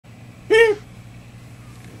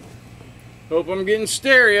Hope I'm getting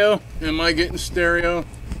stereo. Am I getting stereo?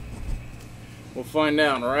 We'll find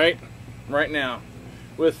out, right now,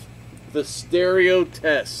 with the stereo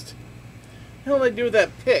test. What the hell did I do with that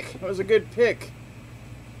pick? That was a good pick.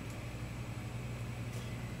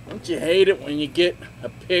 Don't you hate it when you get a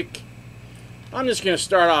pick? I'm just going to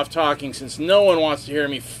start off talking since no one wants to hear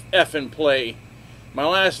me effing play. My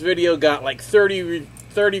last video got like 30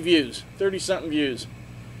 views, 30-something views.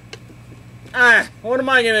 What am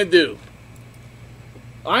I going to do?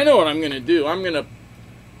 I know what I'm going to do. I'm going to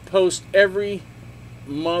post every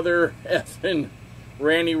mother effing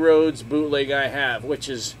Randy Rhoads bootleg I have, which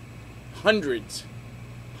is hundreds.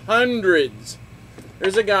 Hundreds.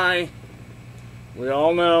 There's a guy, we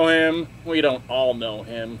all know him. We don't all know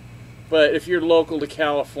him. But if you're local to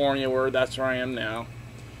California, that's where I am now,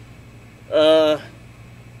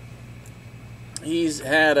 he's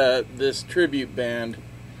had this tribute band,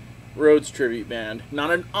 Rhoads tribute band,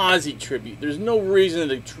 not an Ozzy tribute. There's no reason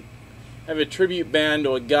to have a tribute band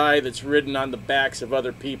to a guy that's ridden on the backs of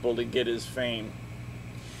other people to get his fame.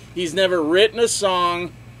 He's never written a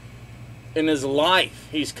song in his life.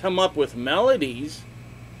 He's come up with melodies,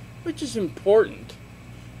 which is important,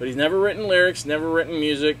 but he's never written lyrics, never written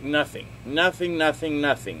music, nothing. Nothing, nothing,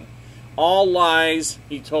 nothing. All lies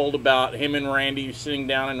he told about him and Randy sitting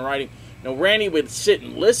down and writing. Now, Randy would sit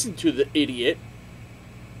and listen to the idiot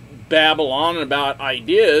babble on about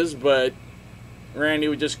ideas, but Randy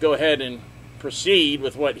would just go ahead and proceed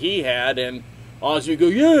with what he had, and Ozzy would go,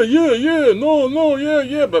 yeah, yeah, yeah, no, no, yeah,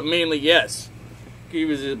 yeah, but mainly yes. He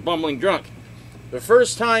was a bumbling drunk. The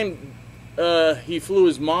first time he flew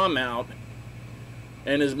his mom out,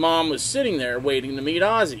 and his mom was sitting there waiting to meet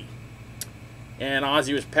Ozzy. And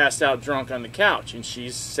Ozzy was passed out drunk on the couch, and she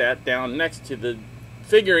sat down next to the,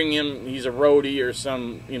 figuring him he's a roadie or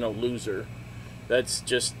some, loser that's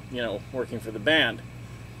just, working for the band.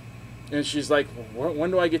 And she's like, well,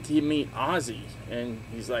 when do I get to meet Ozzy? And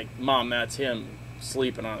he's like, Mom, that's him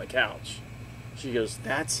sleeping on the couch. She goes,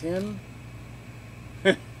 that's him?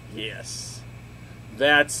 Yes.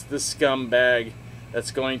 That's the scumbag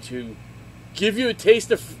that's going to give you a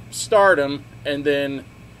taste of stardom, and then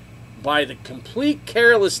by the complete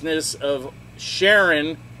carelessness of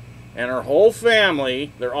Sharon and her whole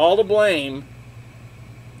family, they're all to blame,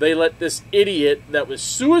 they let this idiot that was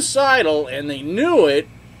suicidal, and they knew it,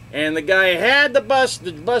 and the guy had the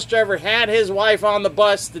bus driver had his wife on the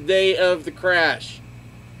bus the day of the crash.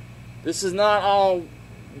 This is not all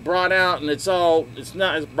brought out, and it's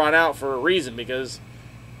not brought out for a reason, because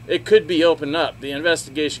it could be opened up. The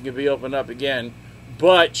investigation could be opened up again,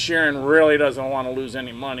 but Sharon really doesn't want to lose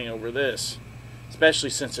any money over this, especially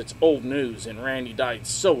since it's old news and Randy died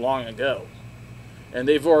so long ago. And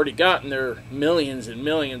they've already gotten their millions and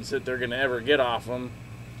millions that they're going to ever get off them.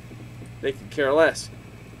 They could care less.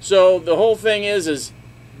 So the whole thing is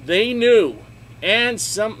they knew, and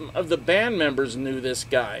some of the band members knew this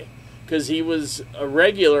guy, because he was a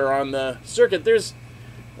regular on the circuit.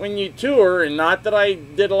 When you tour, and not that I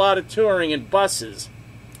did a lot of touring in buses,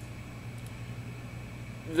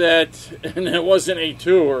 and it wasn't a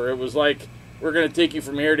tour, it was like, we're going to take you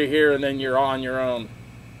from here to here, and then you're on your own.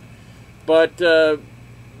 But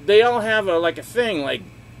they all have a thing, like,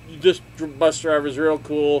 this bus driver's real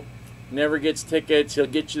cool, never gets tickets, he'll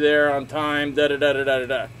get you there on time,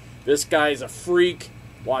 da-da-da-da-da-da. This guy's a freak,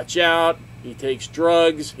 watch out, he takes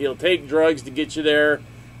drugs, he'll take drugs to get you there,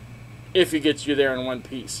 if he gets you there in one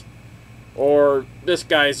piece. Or, this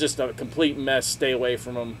guy's just a complete mess, stay away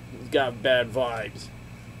from him, he's got bad vibes.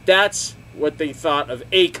 That's what they thought of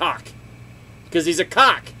a cock. Because he's a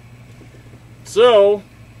cock. So,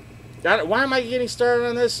 why am I getting started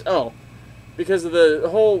on this? Oh, because of the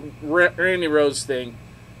whole Randy Rhoads thing.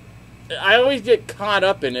 I always get caught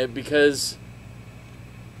up in it because,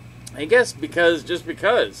 I guess just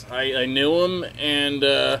because. I knew him, and,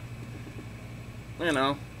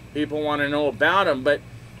 people want to know about him. But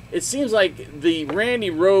it seems like the Randy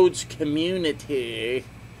Rhoads community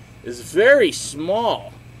is very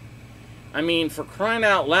small. I mean, for crying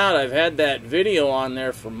out loud, I've had that video on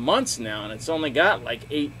there for months now, and it's only got like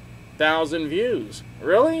 8,000 views.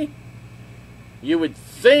 Really? You would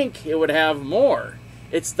think it would have more.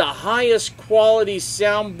 It's the highest quality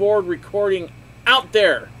soundboard recording out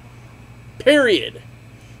there. Period.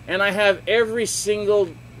 And I have every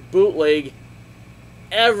single bootleg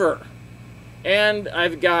ever. And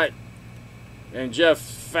I've got, and Jeff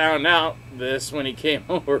found out this when he came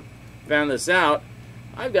over, found this out,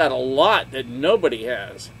 I've got a lot that nobody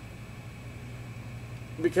has.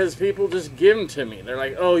 Because people just give them to me. They're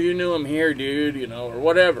like, oh, you knew him here, dude, or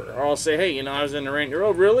whatever. Or I'll say, hey, I was in the Randy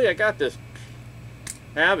Road. Really? I got this.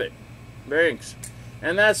 Have it. Thanks.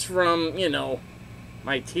 And that's from, you know,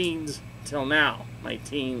 my teens till now. My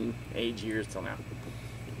teen age years till now.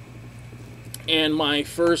 And my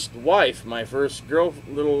first wife, my first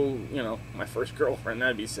my first girlfriend,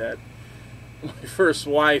 that'd be sad. My first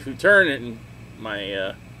wife who turned it,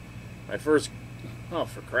 my first, oh,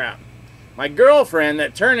 for crap. My girlfriend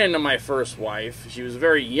that turned into my first wife, she was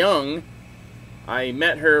very young. I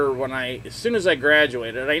met her as soon as I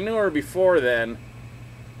graduated. I knew her before then,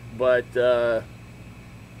 but,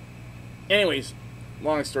 anyways,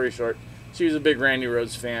 long story short, she was a big Randy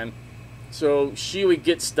Rhoads fan. So she would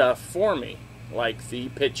get stuff for me, like the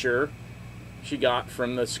picture she got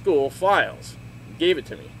from the school files. Gave it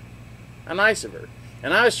to me. Nice of her.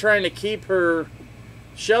 And I was trying to keep her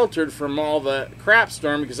sheltered from all the crap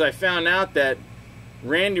storm because I found out that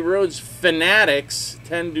Randy Rhoads fanatics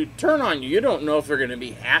tend to turn on you. You don't know if they're going to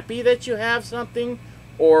be happy that you have something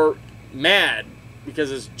or mad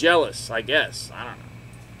because it's jealous, I guess. I don't know.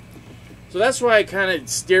 So that's why I kind of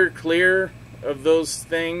steer clear of those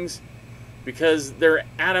things because they're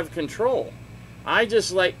out of control. I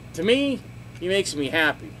just like, to me, he makes me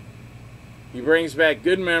happy. He brings back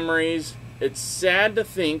good memories. It's sad to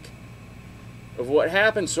think of what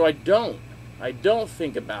happened, so I don't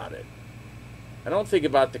think about it. I don't think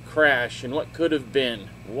about the crash and what could have been.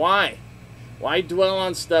 Why? Why dwell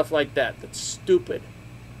on stuff like that? That's stupid.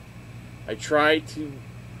 I try to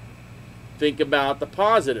think about the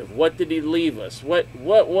positive. What did he leave us? What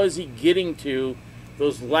was he getting to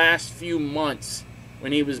those last few months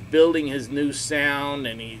when he was building his new sound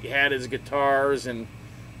and he had his guitars and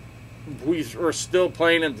we're still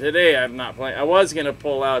playing them today. I'm not playing. I was going to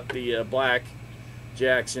pull out the Black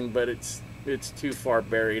Jackson, but it's too far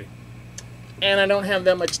buried. And I don't have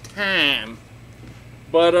that much time.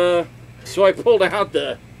 But, so I pulled out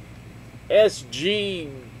the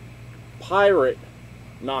SG Pirate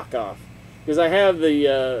knockoff. Because I have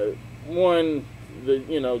the Johnny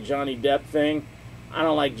Depp thing. I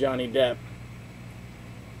don't like Johnny Depp.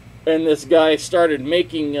 And this guy started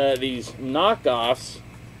making these knockoffs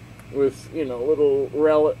with,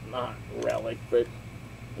 little not relic, but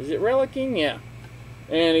is it relicking? Yeah.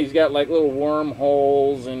 And he's got like little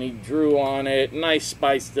wormholes and he drew on it and I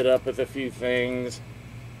spiced it up with a few things.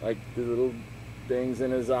 Like the little things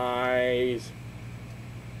in his eyes.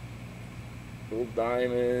 Little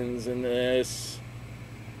diamonds and this.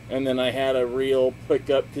 And then I had a real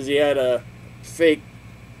pickup because he had a fake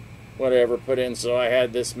whatever put in, so I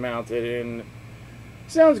had this mounted in.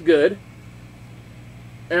 Sounds good.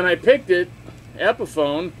 And I picked it,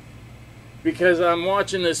 Epiphone, because I'm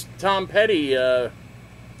watching this Tom Petty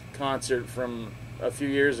concert from a few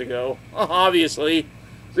years ago. Obviously,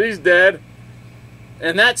 he's dead.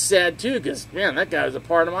 And that's sad too, because, man, that guy was a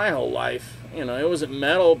part of my whole life. It wasn't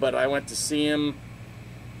metal, but I went to see him,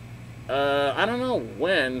 I don't know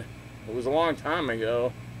when. It was a long time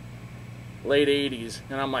ago. Late 80s.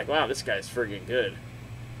 And I'm like, wow, this guy's friggin' good.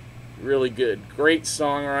 Really good. Great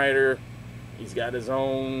songwriter. He's got his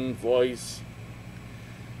own voice.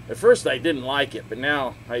 At first I didn't like it, but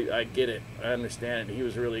now I get it. I understand it. He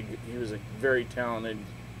was a very talented,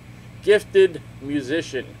 gifted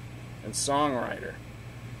musician and songwriter.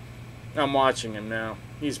 I'm watching him now.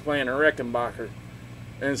 He's playing a Rickenbacker.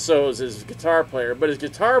 And so is his guitar player. But his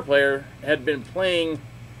guitar player had been playing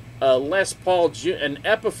an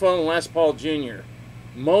Epiphone Les Paul Jr.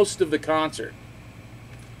 most of the concert.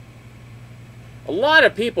 A lot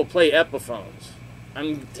of people play Epiphones.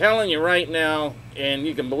 I'm telling you right now, and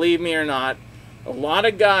you can believe me or not, a lot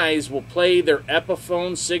of guys will play their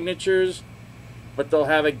Epiphone signatures, but they'll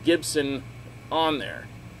have a Gibson on there.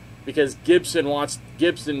 Because Gibson wants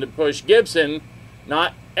Gibson to push Gibson,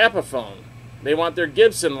 not Epiphone. They want their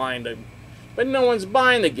Gibson line to... But no one's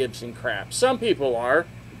buying the Gibson crap. Some people are.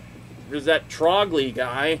 There's that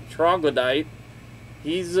Troglodyte.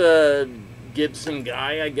 He's a Gibson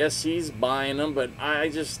guy. I guess he's buying them, but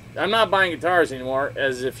I'm not buying guitars anymore,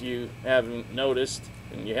 as if you haven't noticed.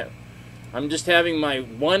 And you have. I'm just having my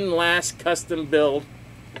one last custom build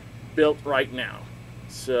built right now.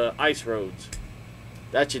 It's Ice Rhoads.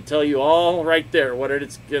 That should tell you all right there what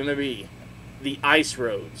it's going to be. The Ice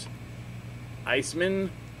Rhoads.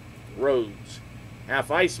 Iceman Rhoads.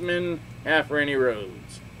 Half Iceman, half Randy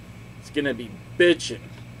Rhoads. It's going to be bitchin'.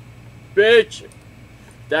 Bitchin'.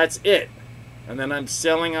 That's it. And then I'm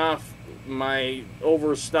selling off my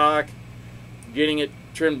overstock, getting it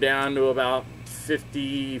trimmed down to about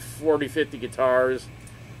 50 guitars,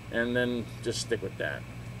 and then just stick with that.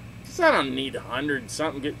 Because I don't need 100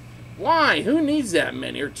 something. Why? Who needs that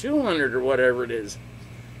many? Or 200 or whatever it is.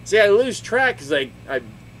 See, I lose track because I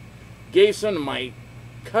gave some to my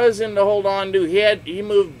cousin to hold on to. He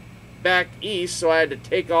moved back east, so I had to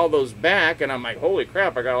take all those back, and I'm like, holy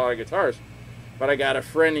crap, I got a lot of guitars. But I got a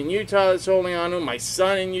friend in Utah that's holding on to them, my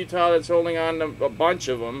son in Utah that's holding on to a bunch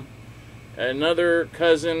of them, another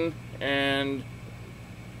cousin, and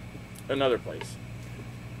another place.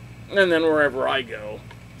 And then wherever I go.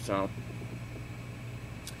 So,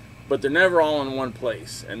 but they're never all in one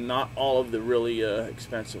place, and not all of the really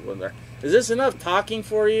expensive ones are. Is this enough talking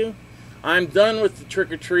for you? I'm done with the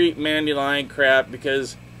trick-or-treat Mandy Line crap,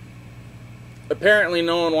 because apparently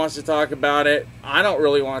no one wants to talk about it. I don't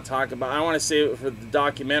really want to talk about it. I want to save it for the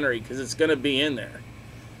documentary, because it's going to be in there.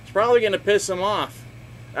 It's probably going to piss him off.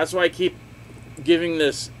 That's why I keep giving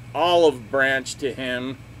this olive branch to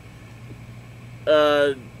him.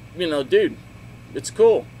 You know, dude, it's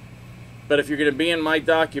cool. But if you're going to be in my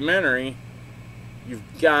documentary, you've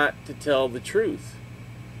got to tell the truth.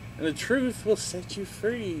 And the truth will set you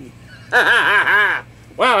free. Wow,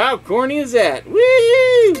 how corny is that?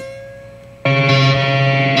 Woo!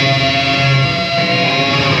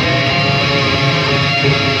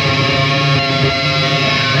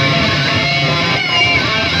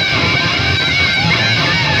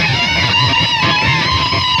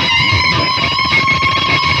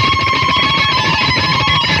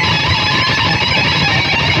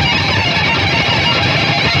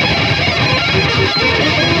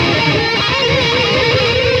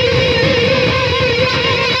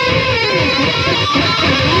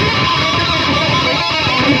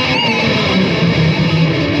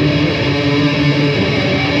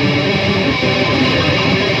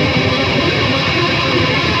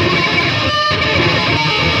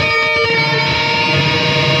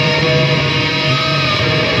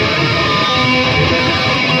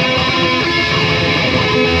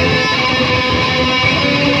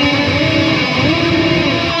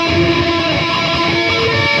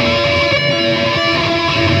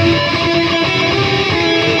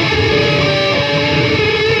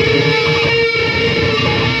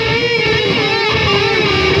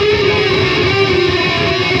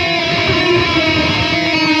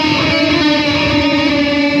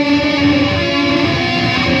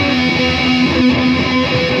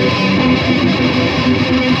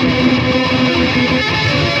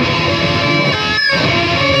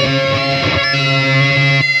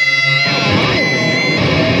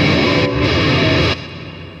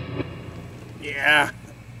 Yeah,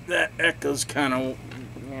 that echoes kind of,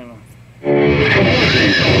 you know.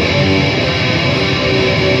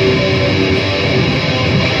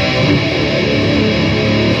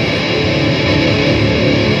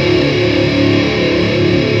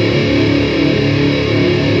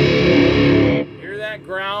 Hear that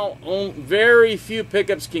growl? Very few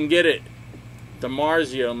pickups can get it. The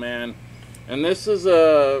Marzio, man. And this is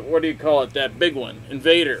a, what do you call it, that big one,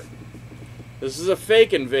 Invader. This is a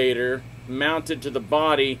fake Invader mounted to the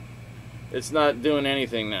body. It's not doing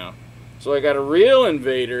anything now. So I got a real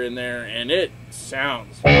Invader in there, and it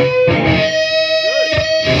sounds good.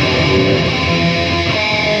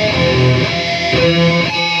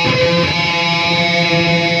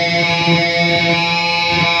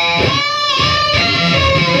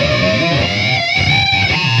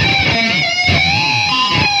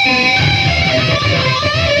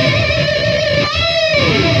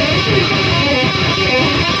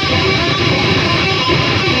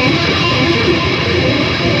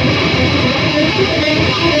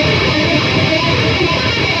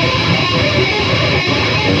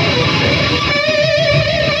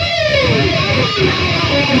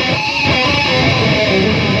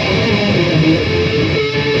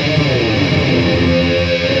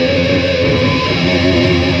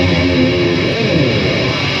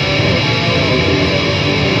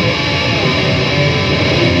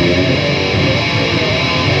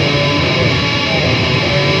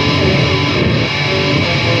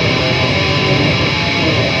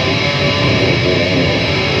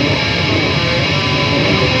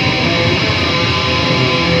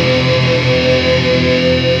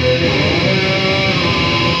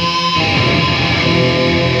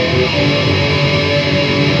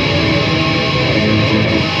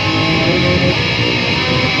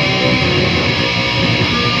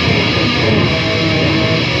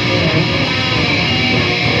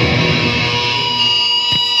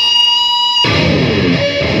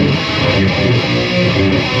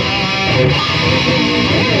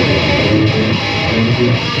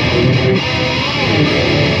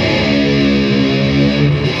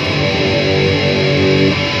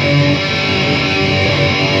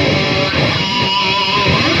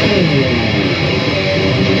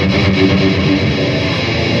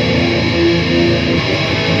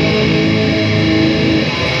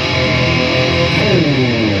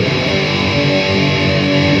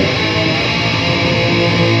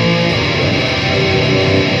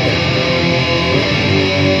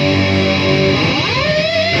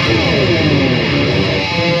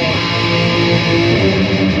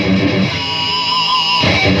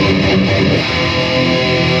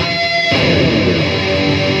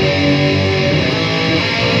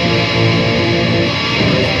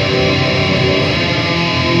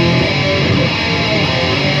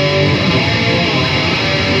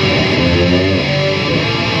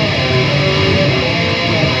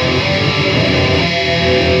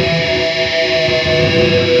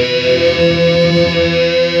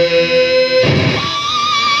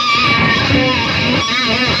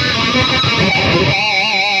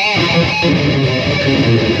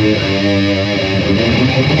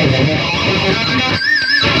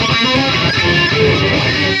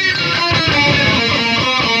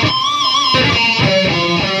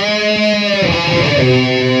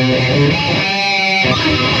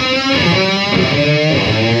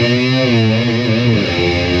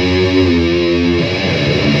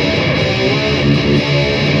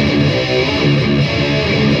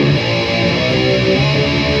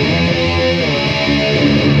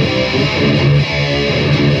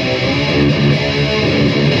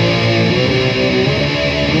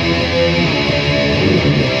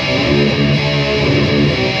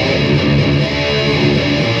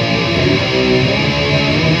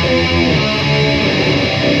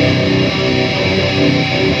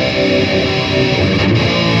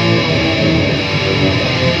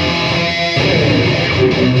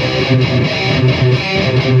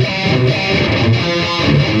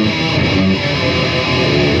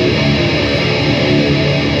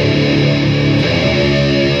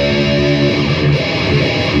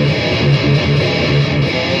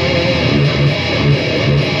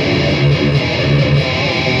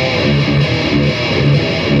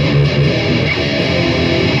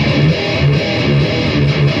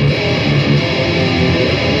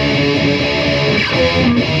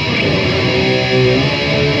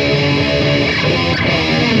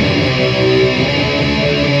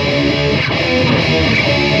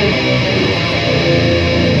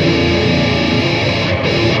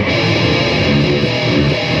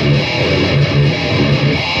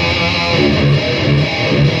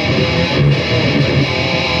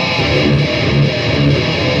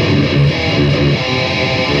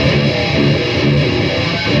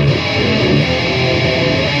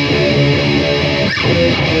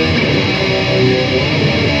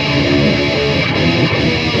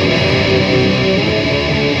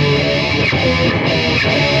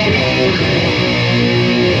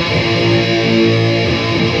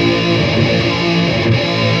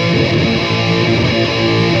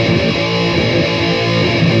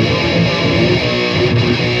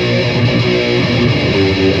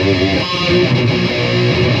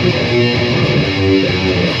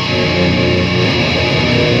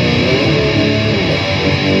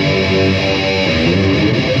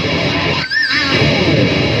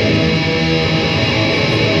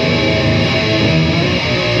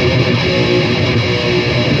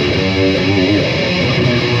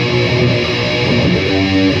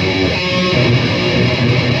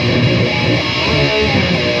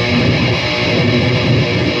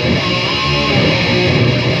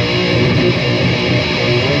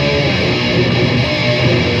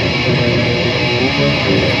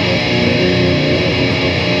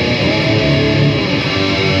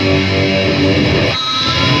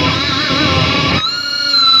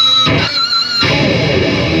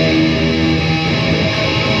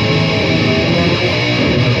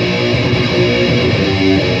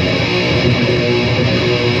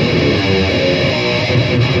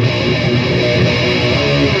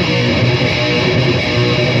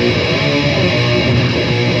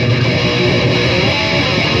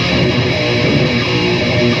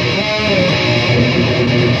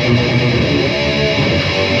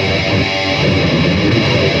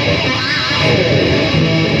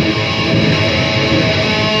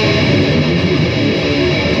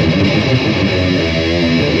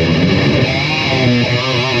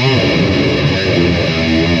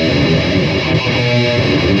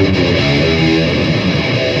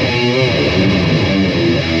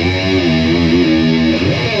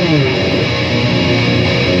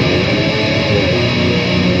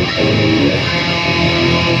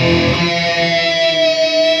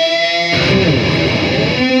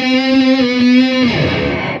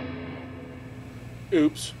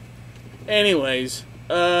 Oops. Anyways,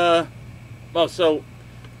 well, so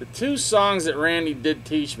the two songs that Randy did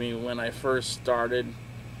teach me when I first started,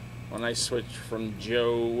 when I switched from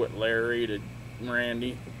Joe, Larry to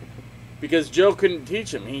Randy, because Joe couldn't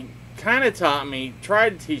teach him. He kind of taught me,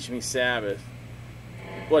 tried to teach me Sabbath.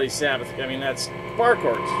 Bloody Sabbath, I mean, that's bar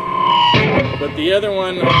chords. But the other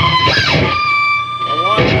one, I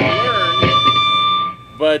wanted to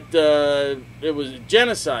learn, but it was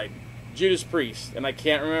Genocide. Judas Priest, and I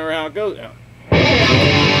can't remember how it goes now.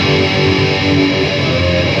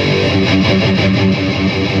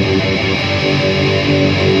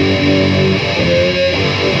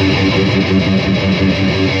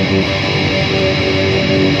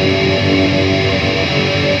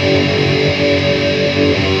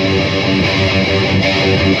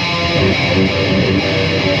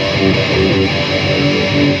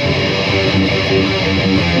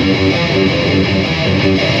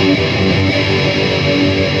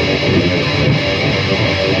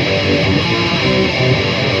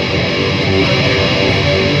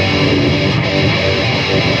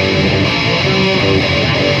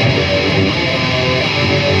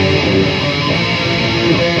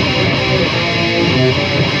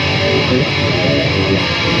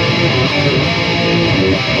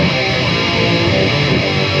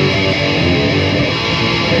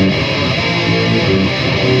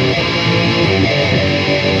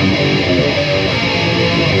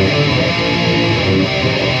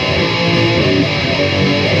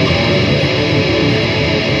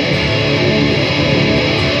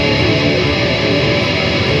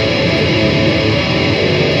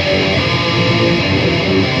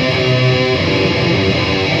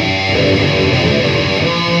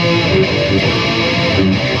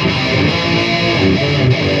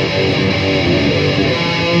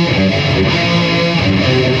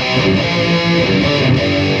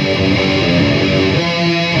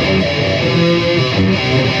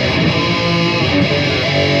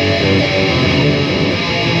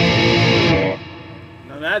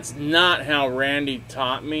 That's not how Randy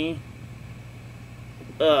taught me.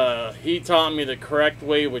 He taught me the correct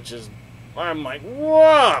way, which is, I'm like,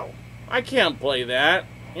 whoa, I can't play that.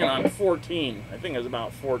 You know, I'm 14. I think I was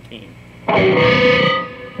about 14.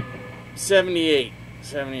 78,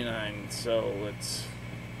 79, so it's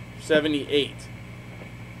 78.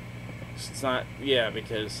 It's not, yeah,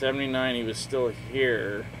 because 79 he was still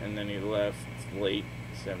here, and then he left late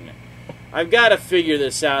 79. I've got to figure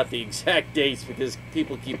this out, the exact dates, because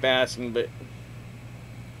people keep asking, but,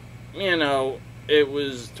 you know, it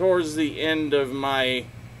was towards the end of my,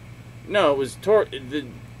 no, it was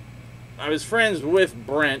I was friends with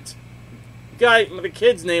Brent. The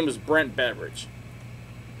kid's name was Brent Beveridge.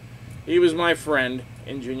 He was my friend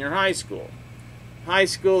in junior high school. High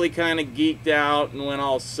school, he kind of geeked out and went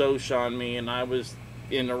all soch on me, and I was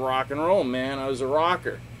into rock and roll, man. I was a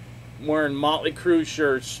rocker. Wearing Motley Crue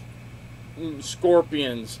shirts,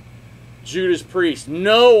 Scorpions, Judas Priest.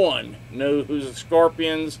 No one knew who's the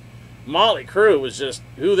Scorpions. Motley Crue was just,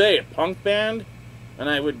 who they, a punk band? And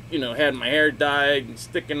I would, you know, had my hair dyed and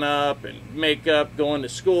sticking up and makeup going to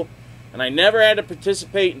school. And I never had to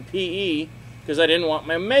participate in PE because I didn't want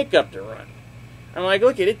my makeup to run. I'm like,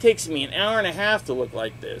 look, it takes me an hour and a half to look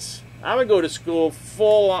like this. I would go to school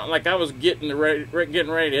full on, like I was getting ready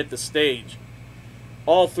to hit the stage,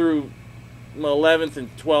 all through my 11th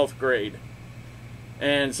and 12th grade.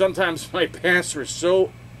 And sometimes my pants were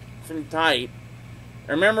so tight.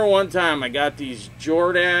 I remember one time I got these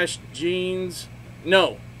Jordache jeans.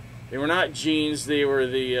 No, they were not jeans. They were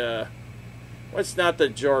the, what's not the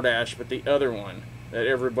Jordache, but the other one that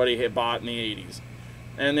everybody had bought in the 80s.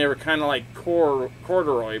 And they were kind of like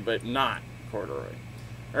corduroy, but not corduroy.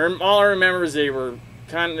 All I remember is they were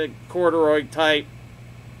kind of corduroy type,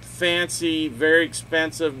 fancy, very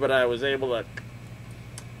expensive, but I was able to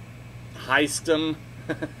heist them.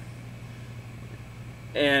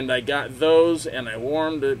 And I got those, and I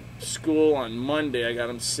wore them to school on Monday. I got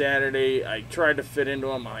them Saturday. I tried to fit into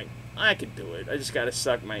them. I'm like, I could do it. I just got to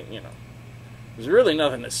suck my, you know. There's really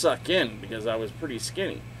nothing to suck in because I was pretty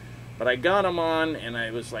skinny. But I got them on, and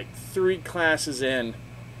I was like 3 classes in,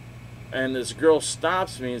 and this girl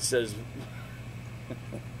stops me and says,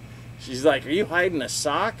 she's like, are you hiding a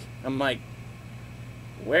sock? I'm like,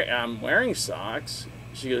 I'm wearing socks.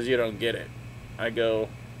 She goes, you don't get it. I go,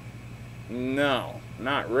 no,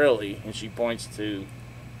 not really. And she points to,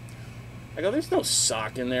 I go, there's no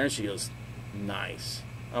sock in there. And she goes, nice.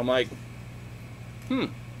 I'm like,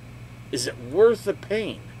 is it worth the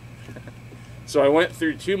pain? So I went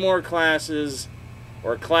through 2 more classes,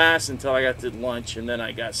 or class, until I got to lunch, and then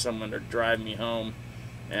I got someone to drive me home,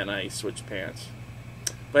 and I switched pants.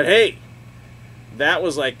 But hey, that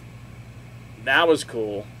was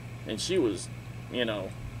cool, and she was, you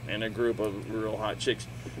know, in a group of real hot chicks.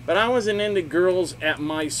 But I wasn't into girls at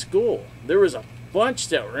my school. There was a bunch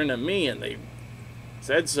that were into me, and they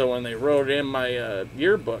said so when they wrote in my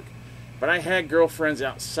yearbook. But I had girlfriends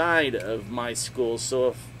outside of my school, so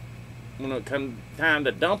if when it comes time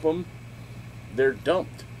to dump them, they're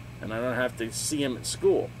dumped, and I don't have to see them at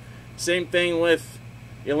school. Same thing with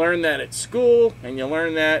You learn that at school, and you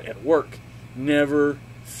learn that at work. Never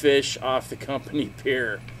fish off the company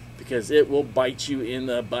pier, because it will bite you in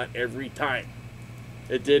the butt every time.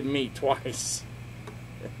 It did me twice.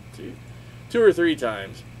 Two or three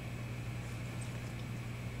times.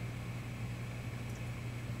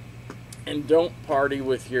 And don't party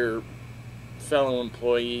with your fellow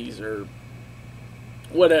employees or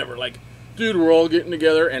whatever. Like, dude, we're all getting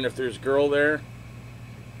together, and if there's a girl there,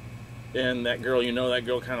 and that girl, you know that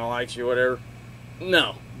girl kind of likes you, whatever.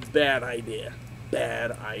 No, bad idea.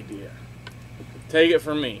 Bad idea. Take it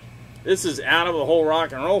from me. This is out of the whole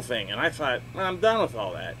rock and roll thing, and I thought, well, I'm done with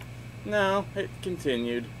all that. No, it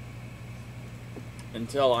continued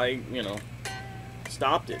until I,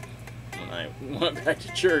 stopped it when I went back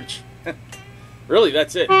to church. Really,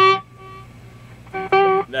 that's it.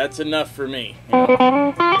 That's enough for me.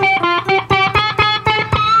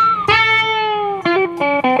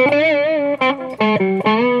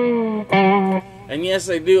 And yes,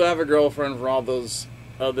 I do have a girlfriend, for all those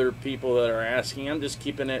other people that are asking. I'm just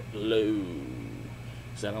keeping it low,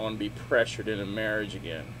 because I don't want to be pressured into marriage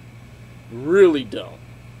again. Really don't.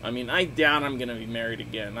 I mean, I doubt I'm going to be married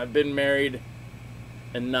again. I've been married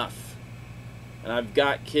enough. And I've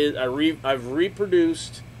got kids. I've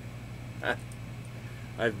reproduced.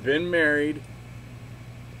 I've been married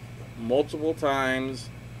multiple times.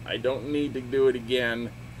 I don't need to do it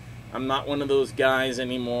again. I'm not one of those guys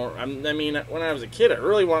anymore. I mean, when I was a kid, I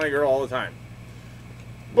really wanted a girl all the time.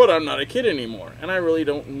 But I'm not a kid anymore. And I really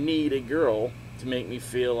don't need a girl to make me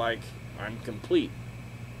feel like I'm complete.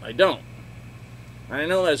 I don't. I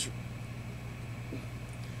know that's...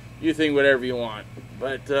 You think whatever you want.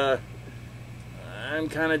 But I'm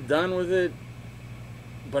kind of done with it.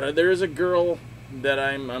 But there is a girl that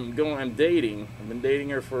I'm dating. I've been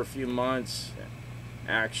dating her for a few months,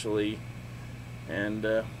 actually. And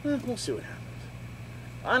we'll see what happens.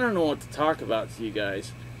 I don't know what to talk about to you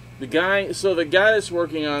guys. The guy that's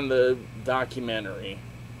working on the documentary,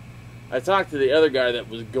 I talked to the other guy that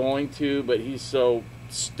was going to, but he's so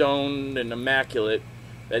stoned and immaculate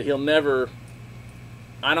that he'll never,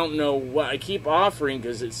 I don't know what, I keep offering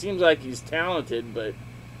because it seems like he's talented, but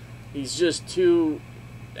he's just too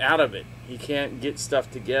out of it. He can't get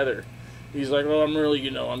stuff together. He's like, well, I'm really,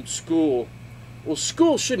 I'm school. Well,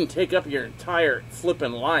 school shouldn't take up your entire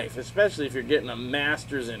flippin' life, especially if you're getting a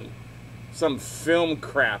master's in some film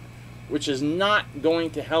crap, which is not going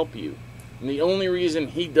to help you. And the only reason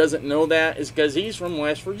he doesn't know that is because he's from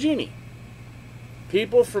West Virginia.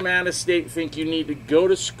 People from out of state think you need to go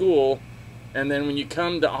to school, and then when you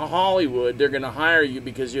come to Hollywood, they're going to hire you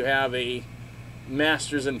because you have a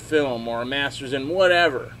master's in film or a master's in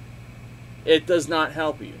whatever. It does not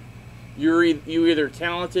help you. You're either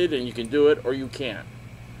talented and you can do it, or you can't.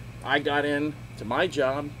 I got into my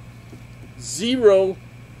job, zero.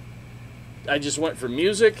 I just went from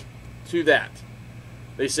music to that.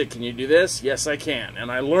 They said, can you do this? Yes, I can.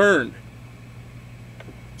 And I learned.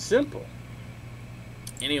 Simple.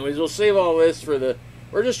 Anyways, we'll save all this for the...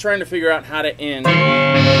 We're just trying to figure out how to end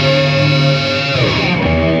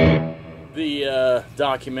the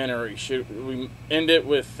documentary. Should we end it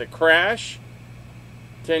with the crash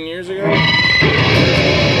 10 years ago?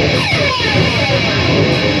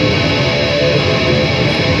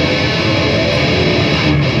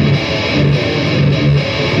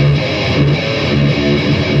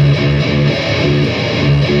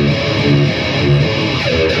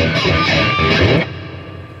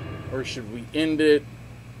 Or should we end it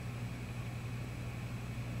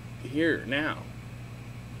here, now?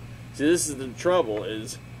 See, this is the trouble,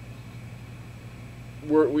 is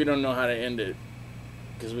we don't know how to end it.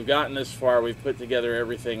 Because we've gotten this far, we've put together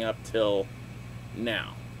everything up till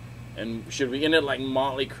now. And should we end it like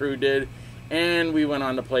Motley Crue did? And we went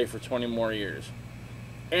on to play for 20 more years.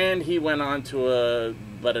 And he went on to a...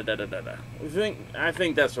 I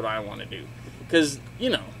think that's what I want to do. Because,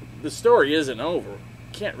 the story isn't over.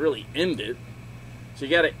 Can't really end it, so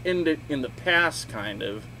you got to end it in the past, kind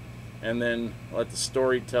of, and then let the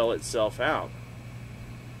story tell itself out,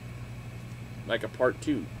 like a part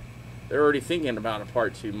 2. They're already thinking about a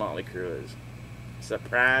part 2. Motley Crue is.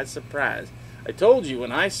 Surprise, surprise. I told you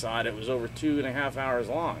when I saw it, it was over 2.5 hours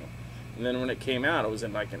long, and then when it came out, it was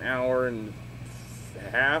in like an hour and a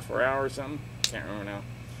half or hour or something. Can't remember now.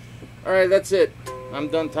 All right, that's it. I'm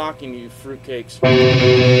done talking to you, fruitcakes.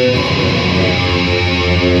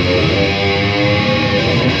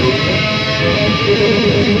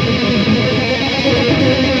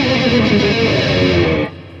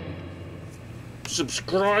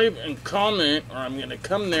 Subscribe and comment, or I'm going to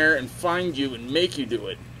come there and find you and make you do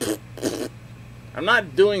it. I'm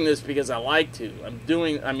not doing this because I like to. I'm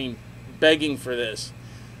begging for this.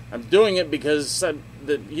 I'm doing it because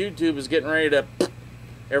the YouTube is getting ready to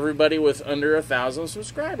everybody with under 1,000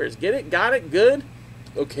 subscribers. Get it? Got it? Good?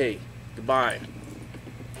 Okay. Goodbye.